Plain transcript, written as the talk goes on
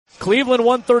Cleveland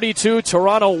 132,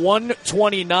 Toronto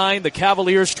 129. The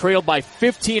Cavaliers trailed by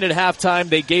 15 at halftime.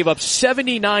 They gave up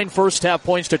 79 first-half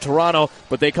points to Toronto,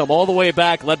 but they come all the way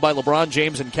back, led by LeBron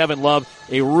James and Kevin Love.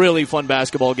 A really fun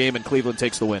basketball game, and Cleveland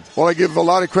takes the win. Well, I give a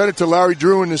lot of credit to Larry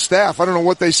Drew and his staff. I don't know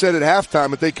what they said at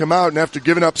halftime, but they come out, and after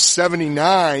giving up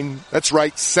 79, that's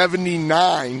right,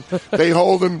 79, they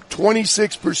hold them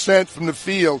 26% from the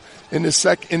field in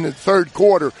the third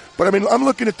quarter. But, I mean, I'm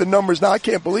looking at the numbers now. I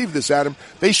can't believe this, Adam.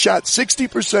 They shot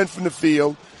 60% from the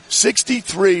field,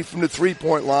 63 from the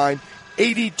three-point line,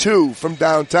 82 from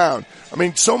downtown. I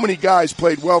mean, so many guys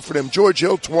played well for them. George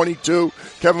Hill, 22.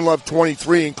 Kevin Love,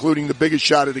 23, including the biggest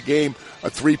shot of the game, a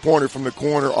three-pointer from the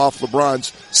corner off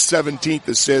LeBron's 17th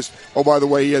assist. Oh, by the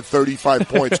way, he had 35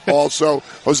 points. Also,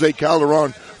 Jose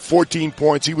Calderon, 14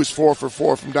 points. He was 4 for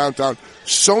 4 from downtown.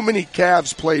 So many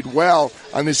Cavs played well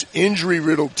on this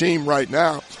injury-riddled team right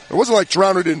now. It wasn't like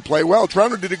Toronto didn't play well.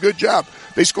 Toronto did a good job.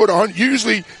 They scored 100.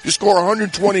 Usually you score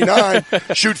 129,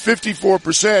 shoot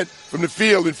 54% from the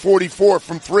field and 44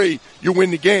 from three. You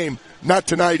win the game. Not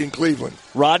tonight in Cleveland.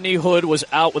 Rodney Hood was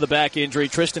out with a back injury.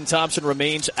 Tristan Thompson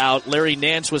remains out. Larry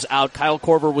Nance was out. Kyle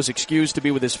Korver was excused to be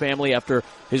with his family after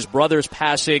his brother's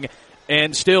passing.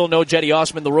 And still no Jetty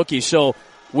Osman, the rookie. So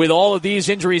with all of these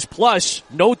injuries, plus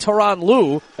no Tyronn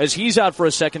Lue, as he's out for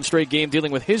a second straight game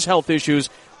dealing with his health issues,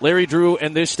 Larry Drew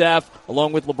and this staff,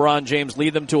 along with LeBron James,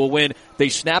 lead them to a win. They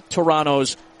snapped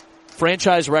Toronto's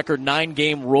franchise record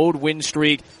 9-game road win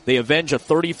streak. They avenge a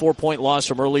 34-point loss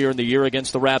from earlier in the year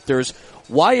against the Raptors.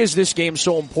 Why is this game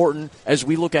so important as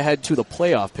we look ahead to the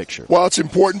playoff picture? Well, it's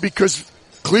important because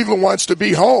Cleveland wants to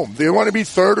be home. They want to be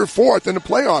third or fourth in the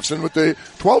playoffs. And with the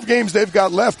 12 games they've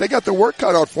got left, they got the work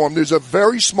cut out for them. There's a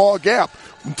very small gap.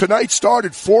 Tonight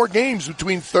started 4 games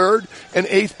between third and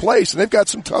eighth place, and they've got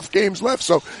some tough games left.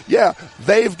 So, yeah,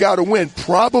 they've got to win.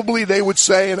 Probably they would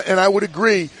say, and I would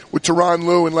agree with Tyronn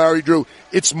Lue and Larry Drew,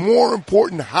 it's more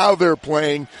important how they're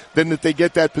playing than that they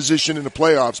get that position in the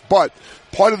playoffs. But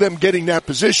part of them getting that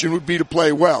position would be to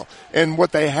play well. And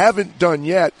what they haven't done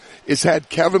yet is had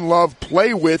Kevin Love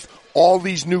play with all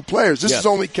these new players. This is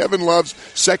only Kevin Love's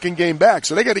second game back.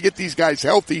 So they got to get these guys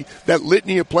healthy. That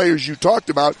litany of players you talked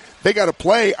about, they got to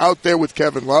play out there with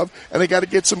Kevin Love, and they got to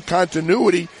get some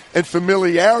continuity and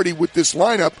familiarity with this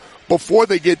lineup before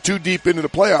they get too deep into the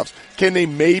playoffs. Can they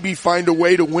maybe find a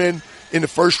way to win in the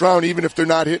first round, even if they're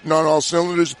not hitting on all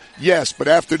cylinders? Yes, but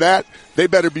after that, they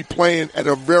better be playing at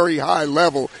a very high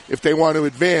level if they want to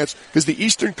advance, because the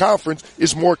Eastern Conference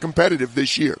is more competitive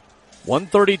this year.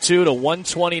 132 to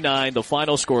 129, the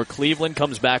final score. Cleveland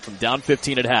comes back from down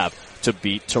 15 at half to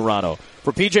beat Toronto.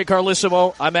 For P.J.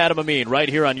 Carlesimo, I'm Adam Amin, right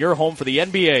here on your home for the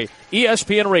NBA,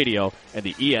 ESPN Radio, and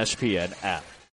the ESPN app.